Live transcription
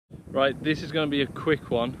Right, this is going to be a quick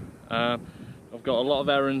one. I've got a lot of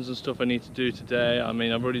errands and stuff I need to do today. I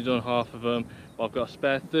mean, I've already done half of them, but I've got a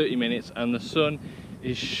spare 30 minutes and the sun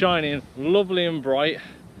is shining lovely and bright.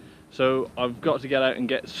 So I've got to get out and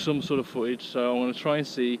get some sort of footage. So I'm going to try and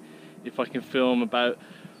see if I can film about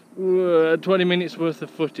 20 minutes worth of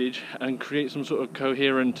footage and create some sort of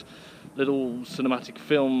coherent little cinematic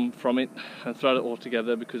film from it and throw it all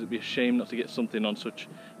together, because it'd be a shame not to get something on such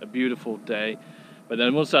a beautiful day. But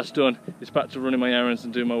then once that's done, it's back to running my errands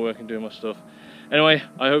and doing my work and doing my stuff. Anyway,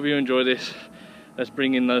 I hope you enjoy this. Let's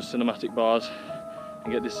bring in those cinematic bars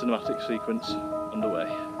and get this cinematic sequence underway.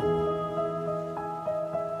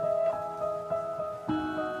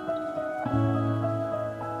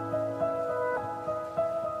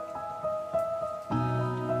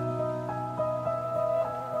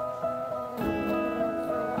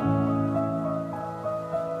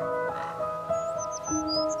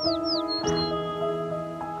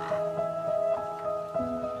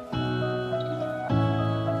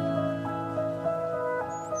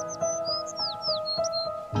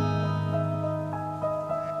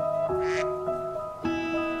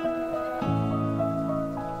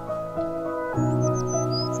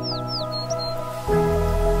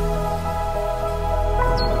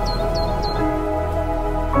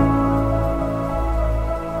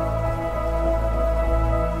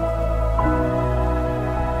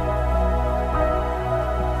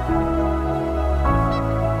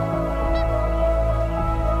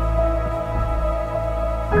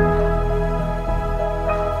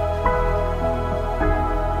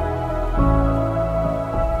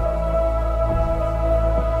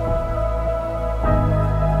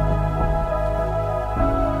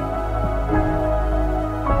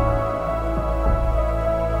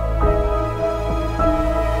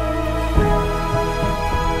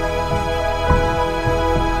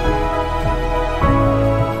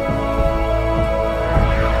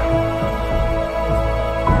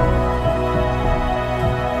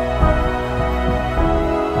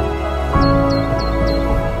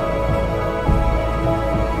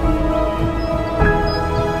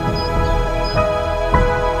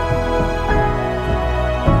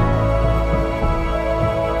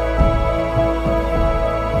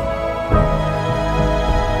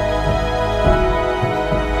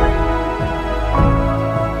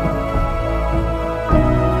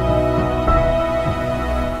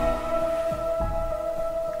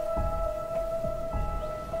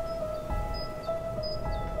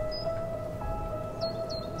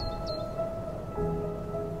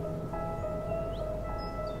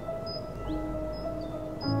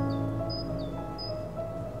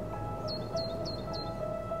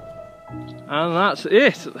 And that's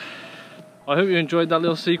it. I hope you enjoyed that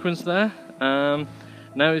little sequence there.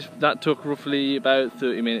 That took roughly about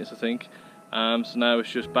 30 minutes, I think. So now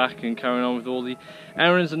it's just back and carrying on with all the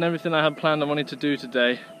errands and everything I had planned I wanted to do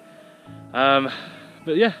today.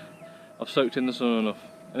 But yeah, I've soaked in the sun enough.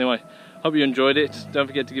 Anyway, hope you enjoyed it. Don't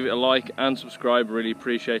forget to give it a like and subscribe, really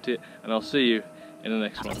appreciate it. And I'll see you in the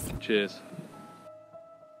next one. Cheers.